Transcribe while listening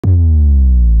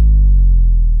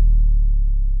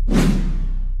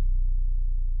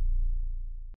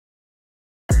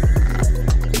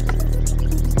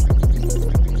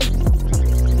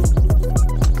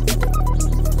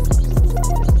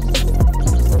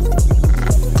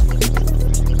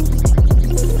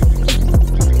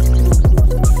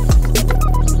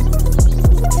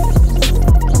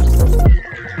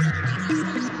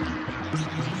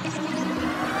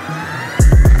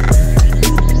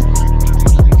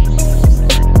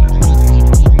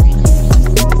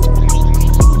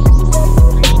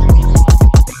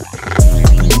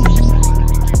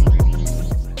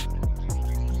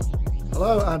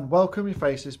welcome your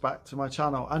faces back to my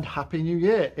channel, and Happy New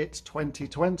Year. It's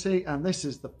 2020 and this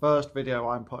is the first video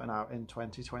I'm putting out in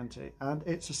 2020, and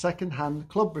it's a second-hand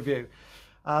club review.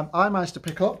 I managed to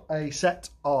pick up a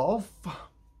set of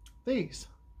these.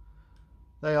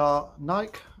 They are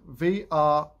Nike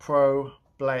VR Pro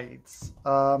blades.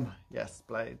 Yes,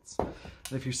 blades. And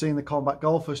if you've seen the Combat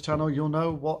Golfers channel, you'll know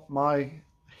what my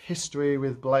history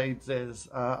with blades is.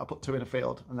 I put two in a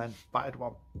field and then batted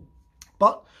one.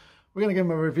 But we're going to give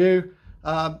them a review.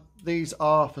 These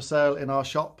are for sale in our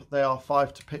shop. They are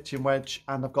 5 to pitching wedge,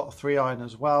 and I've got a 3-iron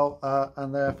as well,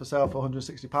 and they're for sale for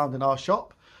 £160 in our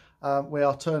shop. We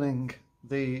are turning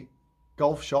the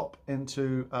golf shop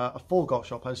into a full golf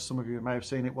shop. As some of you may have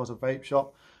seen, it was a vape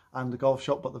shop and a golf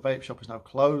shop, but the vape shop is now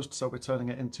closed, so we're turning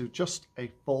it into just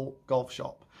a full golf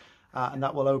shop. And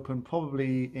that will open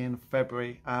probably in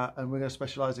February, and we're going to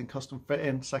specialise in custom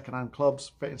fitting second-hand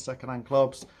clubs, fitting second-hand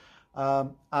clubs,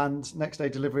 and next day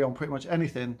delivery on pretty much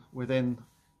anything within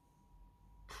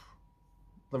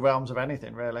the realms of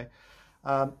anything really,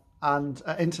 and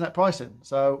internet pricing.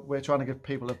 So we're trying to give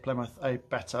people of Plymouth a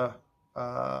better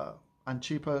and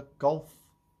cheaper golf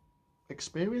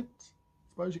experience,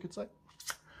 I suppose you could say.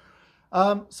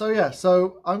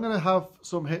 So I'm going to have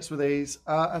some hits with these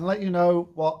and let you know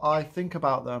what I think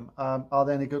about them. Are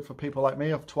they any good for people like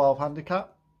me of 12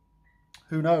 handicap?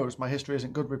 Who knows? My history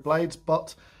isn't good with blades,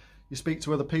 but you speak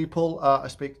to other people. I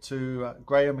speak to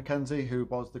Graham McKenzie, who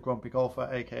was the Grumpy Golfer,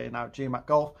 aka now GMAC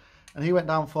Golf, and he went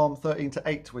down from 13 to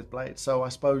 8 with blades, so I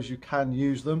suppose you can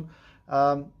use them.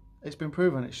 It's been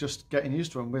proven, it's just getting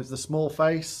used to them. With the small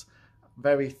face,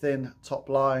 very thin top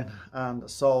line, and a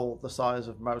sole the size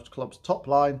of most clubs' top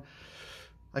line,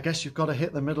 I guess you've got to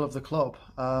hit the middle of the club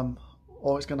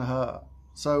or it's going to hurt.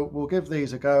 So we'll give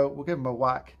these a go, we'll give them a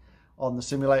whack on the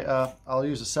simulator. I'll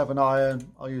use a 7-iron,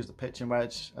 I'll use the pitching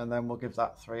wedge, and then we'll give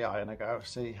that 3-iron a go,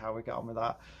 see how we get on with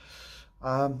that.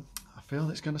 I feel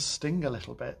it's going to sting a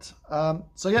little bit.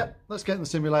 So yeah, let's get in the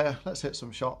simulator, let's hit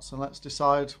some shots, and let's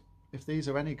decide if these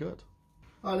are any good.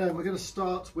 Right then, we're going to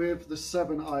start with the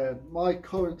 7-iron. My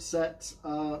current set,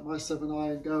 my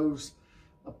 7-iron goes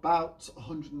about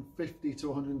 150 to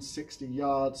 160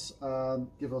 yards,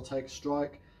 give or take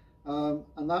strike.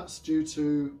 And that's due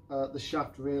to the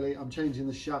shaft really. I'm changing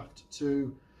the shaft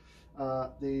to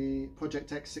the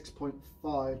Project X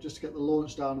 6.5 just to get the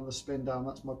launch down and the spin down.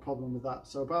 That's my problem with that.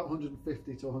 So about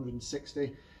 150 to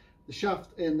 160. The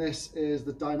shaft in this is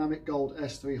the Dynamic Gold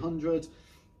S300.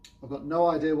 I've got no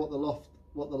idea what the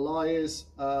lie is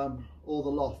or the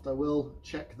loft. I will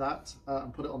check that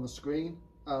and put it on the screen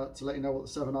to let you know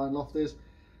what the 7-iron loft is.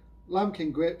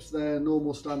 Lambkin grips, they're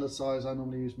normal standard size. I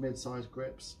normally use mid-size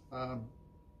grips,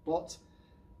 but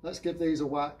let's give these a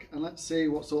whack and let's see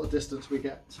what sort of distance we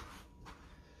get.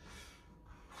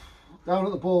 Down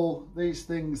at the ball, these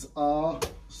things are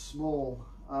small.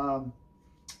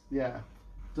 Yeah,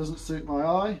 doesn't suit my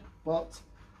eye, but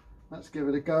let's give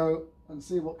it a go and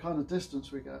see what kind of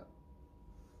distance we get.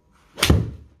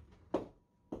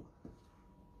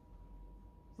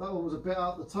 That one was a bit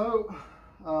out the toe.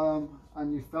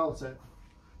 And you felt it,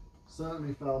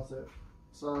 certainly felt it.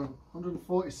 So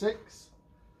 146,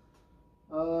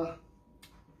 not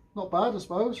bad I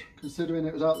suppose, considering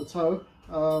it was out the toe.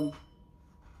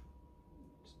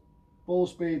 Ball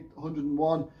speed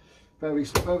 101, very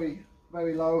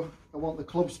low. I want the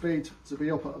club speed to be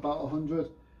up at about 100,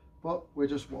 but we're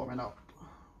just warming up.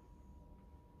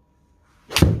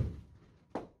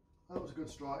 That was a good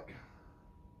strike.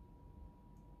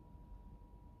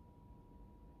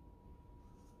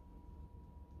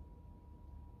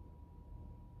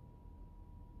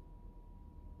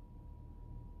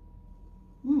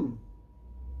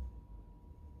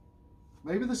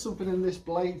 Maybe there's something in this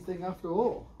blade thing after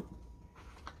all.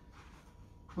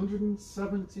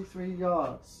 173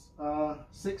 yards,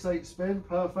 6/8 spin,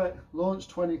 perfect. Launch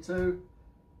 22,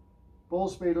 ball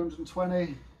speed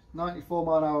 120, 94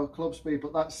 mile an hour club speed,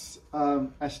 but that's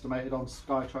estimated on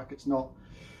SkyTrack. It's not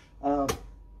a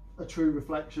true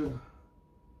reflection.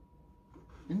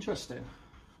 Interesting.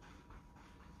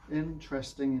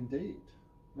 Interesting indeed.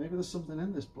 Maybe there's something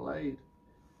in this blade.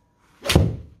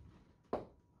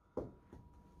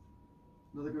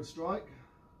 Another good strike.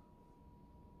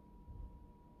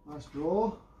 Nice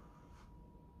draw.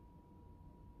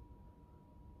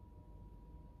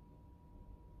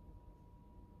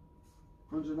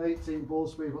 $118 ball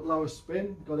speed but lower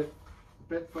spin. Got it a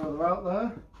bit further out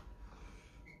there.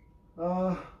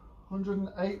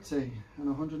 180 and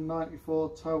 194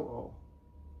 total.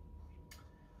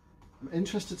 I'm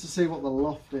interested to see what the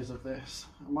loft is of this.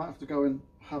 I might have to go and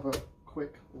have a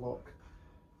quick look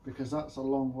because that's a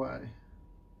long way.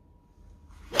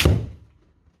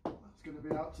 It's going to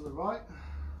be out to the right,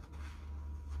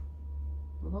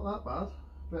 but not that bad.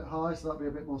 A bit high, so that'll be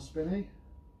a bit more spinny.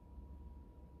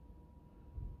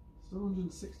 Still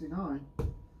 169.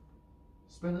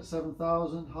 Spin at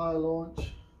 7,000, higher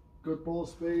launch, good ball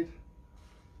speed.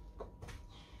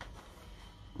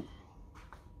 It's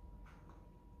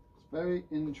very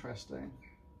interesting.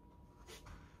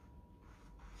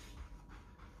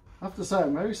 I have to say,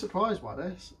 I'm very surprised by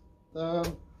this.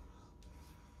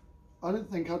 I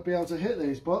didn't think I'd be able to hit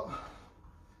these, but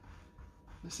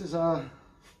this is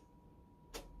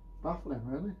baffling,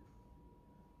 really.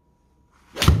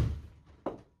 A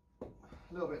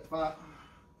little bit fat.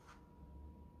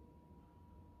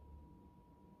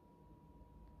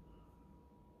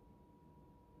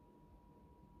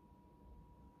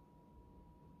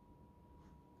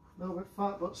 A little bit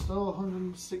fat, but still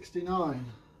 169.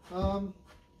 I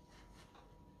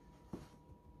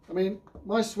mean,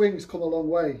 my swing's come a long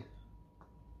way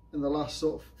in the last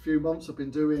sort of few months. I've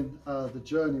been doing the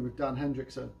journey with Dan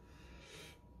Hendrickson,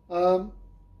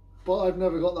 but I've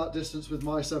never got that distance with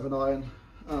my 7-iron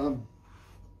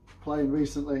playing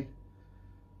recently.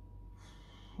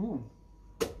 Alright,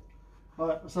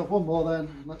 let's have one more then.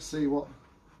 Let's see what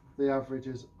the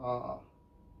averages are.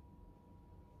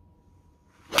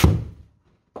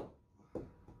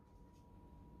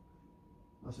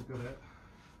 That's a good hit.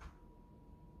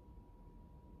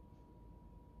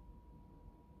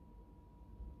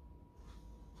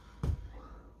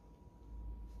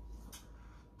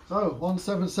 So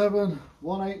 177,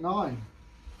 189.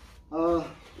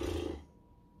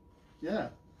 Yeah,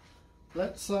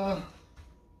 let's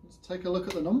take a look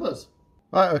at the numbers.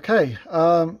 Right, okay.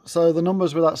 So the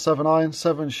numbers with that 7-iron,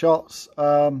 7 shots.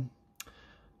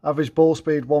 Average ball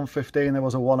speed 115. There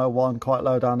was a 101, quite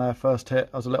low down there. First hit,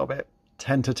 I was a little bit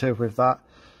tentative with that.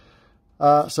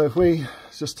 So if we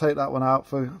just take that one out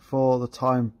for the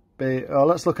time being,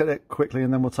 let's look at it quickly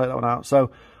and then we'll take that one out.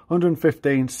 So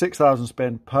 115, 6,000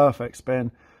 spin, perfect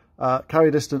spin.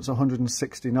 Carry distance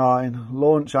 169,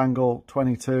 launch angle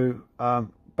 22,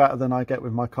 better than I get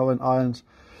with my current irons.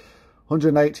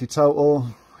 180 total,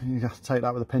 you have to take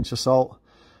that with a pinch of salt.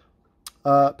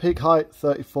 Peak height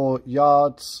 34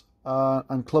 yards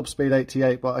and club speed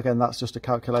 88, but again that's just a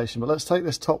calculation. But let's take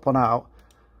this top one out,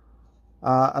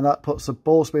 and that puts a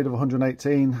ball speed of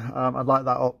 118. I'd like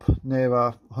that up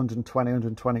nearer 120,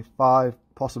 125,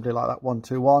 possibly like that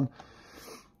 121.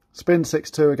 Spin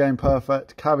 62 again,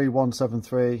 perfect. Carry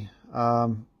 173.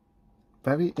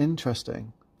 Very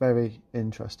interesting, very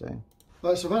interesting.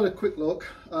 Right, so I've had a quick look.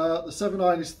 The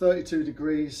 7-iron is 32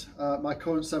 degrees. My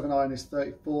current 7-iron is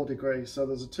 34 degrees. So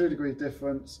there's a 2-degree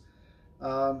difference.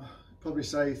 Probably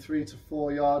say 3 to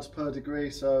 4 yards per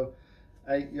degree. So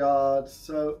 8 yards.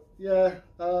 So yeah,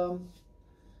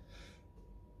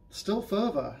 still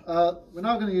further. We're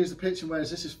now going to use the pitching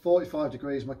wedge. This is 45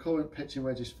 degrees. My current pitching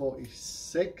wedge is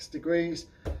 46 degrees.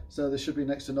 So there should be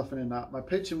next to nothing in that. My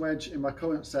pitching wedge in my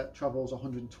current set travels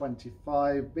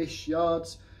 125-ish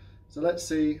yards. So let's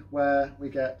see where we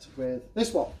get with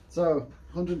this one. So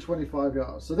 125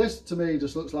 yards. So this to me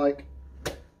just looks like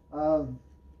a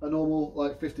normal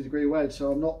like 50-degree wedge.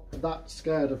 So I'm not that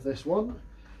scared of this one.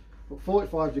 But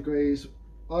 45 degrees,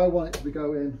 I want it to be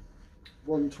going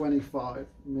 125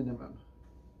 minimum.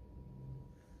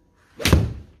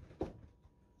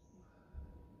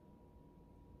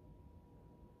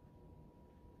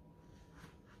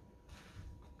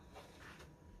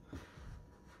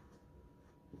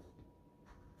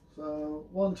 So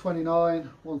 129,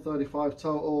 135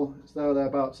 total, it's there or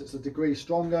thereabouts. It's a degree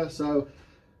stronger, so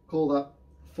call that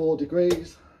 4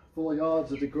 degrees, 4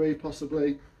 yards a degree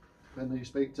possibly, depending who you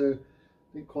speak to.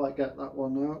 Didn't quite get that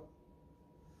one out.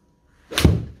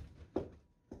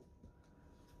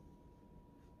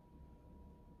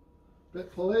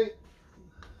 Bit pulley,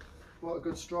 quite a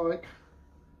good strike.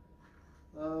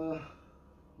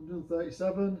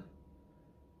 137,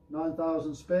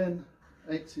 9,000 spin.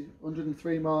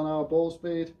 103 mile an hour ball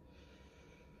speed.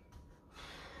 I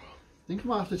think I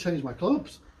might have to change my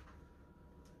clubs.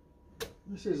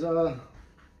 This is not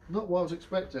what I was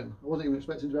expecting. I wasn't even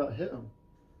expecting to be able to hit them.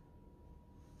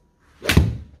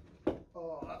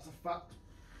 Oh, that's a fat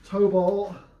toe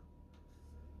ball.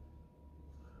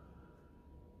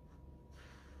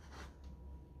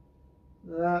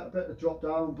 A bit of drop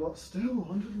down, but still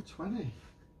 120.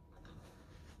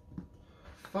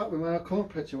 In fact, with my current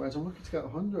pitching wedge, I'm looking to get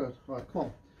 100. Right, come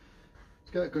on.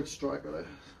 Let's get a good strike with it.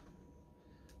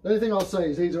 The only thing I'll say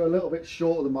is these are a little bit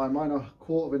shorter than mine. Mine are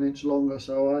 1/4 of an inch longer,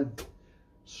 so I'm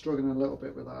struggling a little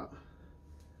bit with that.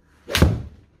 That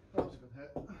was a good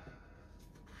hit.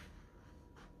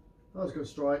 That was a good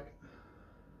strike.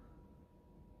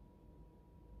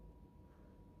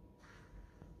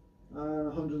 and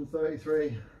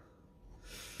 133.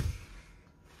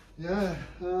 Yeah,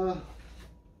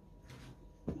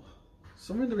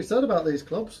 something to be said about these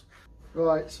clubs.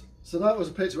 Right, so that was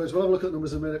a pitch wedge. We'll have a look at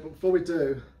numbers in a minute, but before we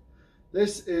do,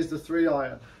 this is the 3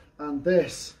 iron, and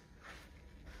this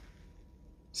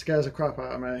scares the crap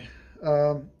out of me.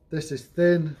 This is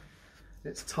thin,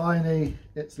 it's tiny,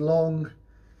 it's long,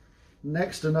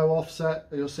 next to no offset.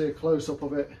 You'll see a close-up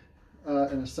of it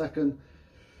in a second.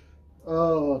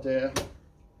 Oh dear,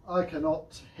 I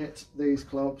cannot hit these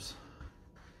clubs.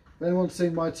 If anyone's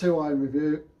seen my 2 iron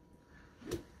review,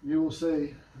 you will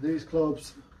see these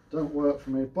clubs don't work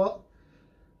for me, but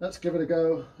let's give it a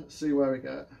go. Let's see where we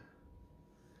get.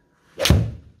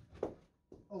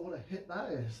 Oh, what a hit that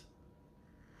is.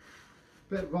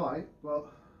 Bit right, but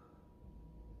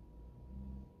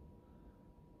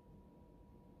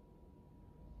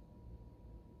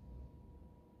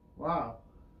wow.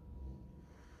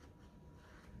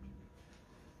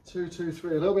 2, 2,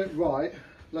 3, a little bit right,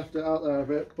 left it out there a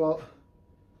bit, but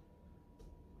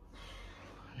I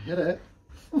hit it.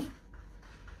 Let's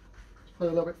put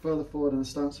it a little bit further forward in the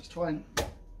stance. Let's try and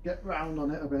get round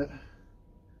on it a bit.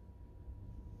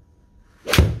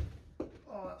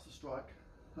 Oh, that's a strike.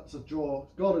 That's a draw.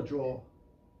 It's got a draw.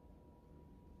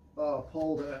 Oh,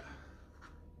 pulled it.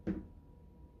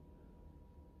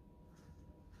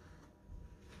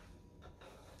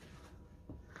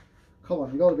 Come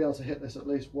on, you've got to be able to hit this at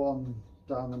least one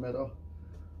down the middle.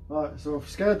 Right, so I've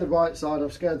scared the right side,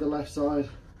 I've scared the left side.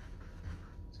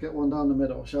 Let's get one down the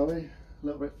middle, shall we? A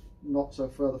little bit not so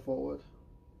further forward.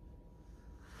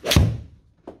 That's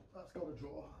got to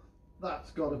draw.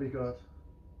 That's got to be good.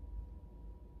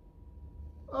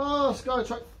 Oh,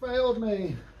 Skytrack failed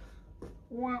me.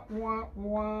 Wah, wah,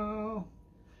 wah.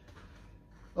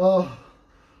 Oh, I'm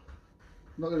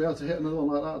not going to be able to hit another one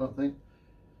like that, I don't think.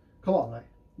 Come on, mate.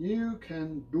 You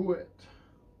can do it.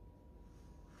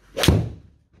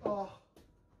 Oh,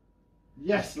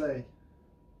 yes, Lee.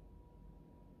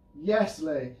 Yes,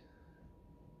 Lee.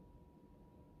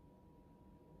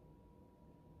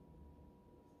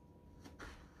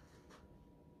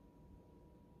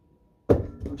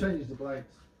 I'm changing to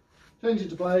blades. Changing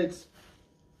to blades.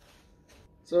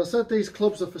 So I said these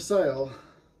clubs are for sale.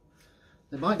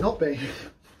 They might not be.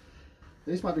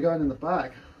 These might be going in the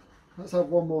bag. Let's have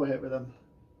one more hit with them.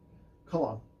 Come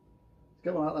on. Let's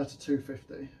get one out there to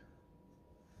 250.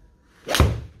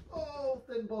 Oh,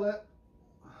 thin bullet.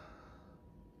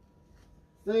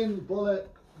 Thin bullet.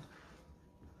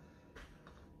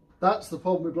 That's the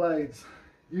problem with blades.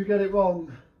 You get it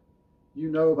wrong, you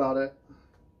know about it.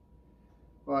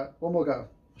 Right, one more go.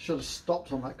 I should have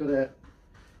stopped on that good hit.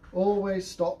 Always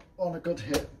stop on a good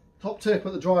hit. Top tip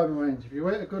at the driving range. If you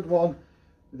hit a good one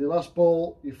with your last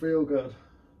ball, you feel good.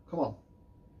 Come on.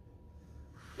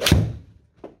 It's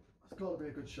got to be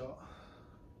a good shot.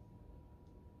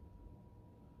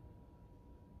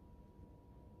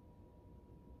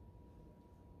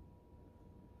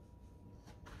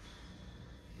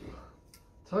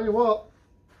 Tell you what,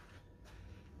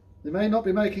 they may not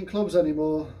be making clubs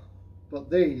anymore, but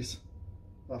these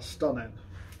are stunning.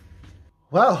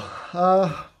 Well,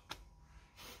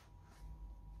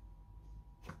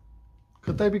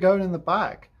 could they be going in the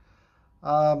bag?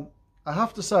 I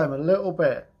have to say I'm a little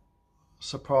bit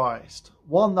surprised.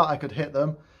 One, that I could hit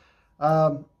them,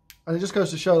 and it just goes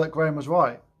to show that Graham was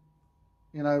right.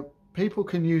 You know, people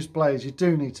can use blades. You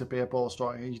do need to be a ball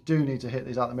striker. You do need to hit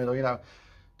these out the middle. You know,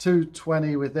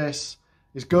 220 with this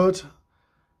is good,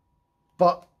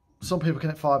 but some people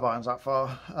can hit 5 irons that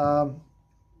far.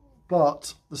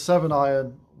 But the 7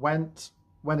 iron went,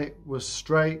 when it was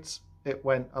straight, it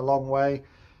went a long way.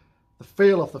 The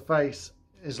feel of the face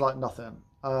is like nothing.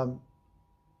 I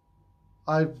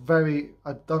very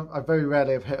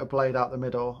rarely have hit a blade out the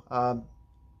middle.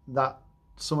 That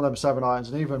some of them 7 irons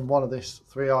and even one of these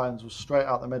 3 irons was straight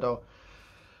out the middle.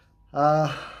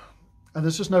 And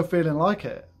there's just no feeling like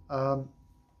it.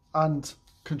 And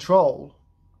control,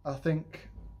 I think,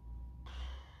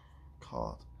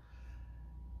 God,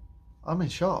 I'm in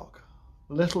shock.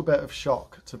 A little bit of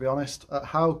shock, to be honest, at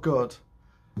how good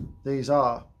these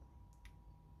are.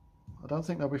 I don't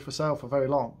think they'll be for sale for very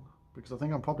long, because I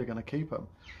think I'm probably going to keep them.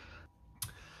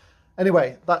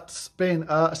 Anyway, that's been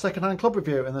a second-hand club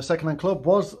review, and the second-hand club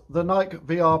was the Nike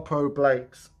VR Pro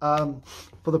blades.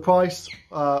 For the price,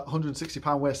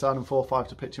 £160 waist down and 4.5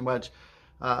 to pitch and wedge.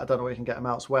 I don't know where you can get them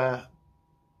elsewhere,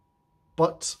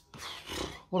 but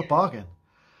what a bargain.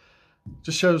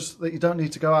 Just shows that you don't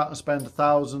need to go out and spend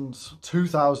 £1,000,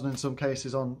 £2,000 in some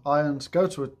cases on irons. Go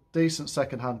to a decent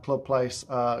second-hand club place,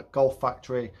 Golf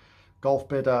Factory, Golf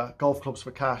Bidder, Golf Clubs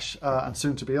for Cash, and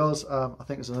soon to be us. I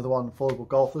think there's another one, Affordable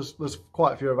Golf. There's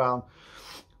quite a few around.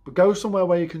 But go somewhere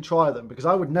where you can try them, because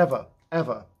I would never,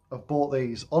 ever have bought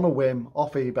these on a whim,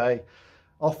 off eBay,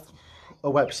 off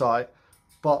a website.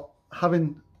 But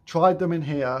having tried them in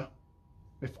here,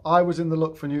 if I was in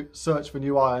the search for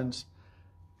new irons,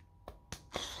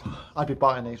 I'd be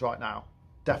buying these right now.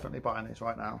 Definitely buying these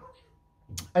right now.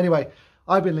 Anyway,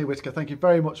 I've been Lee Whitaker. Thank you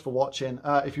very much for watching.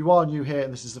 If you are new here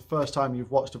and this is the first time you've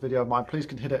watched a video of mine, please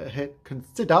consider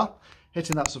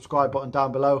hitting that subscribe button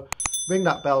down below. Ring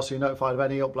that bell so you're notified of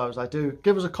any uploads I do.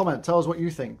 Give us a comment. Tell us what you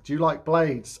think. Do you like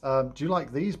blades? Do you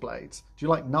like these blades? Do you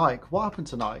like Nike? What happened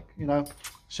to Nike? You know,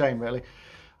 shame really.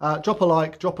 Drop a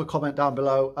like, drop a comment down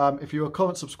below. If you're a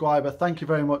current subscriber, thank you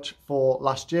very much for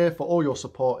last year, for all your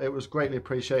support. It was greatly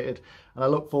appreciated. And I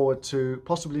look forward to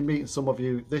possibly meeting some of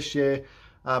you this year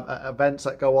at events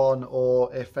that go on,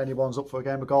 or if anyone's up for a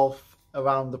game of golf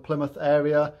around the Plymouth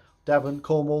area, Devon,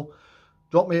 Cornwall.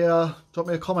 Drop me a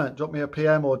comment, drop me a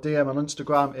PM or DM on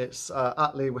Instagram. It's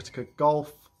at Lee Whitaker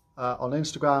Golf on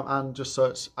Instagram, and just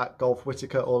search at Golf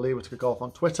Whitaker or Lee Whitaker Golf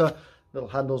on Twitter. Little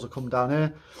handles will come down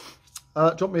here.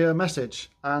 Drop me a message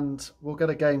and we'll get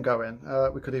a game going.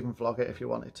 We could even vlog it if you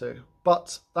wanted to.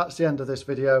 But that's the end of this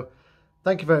video.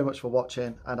 Thank you very much for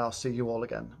watching, and I'll see you all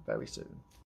again very soon.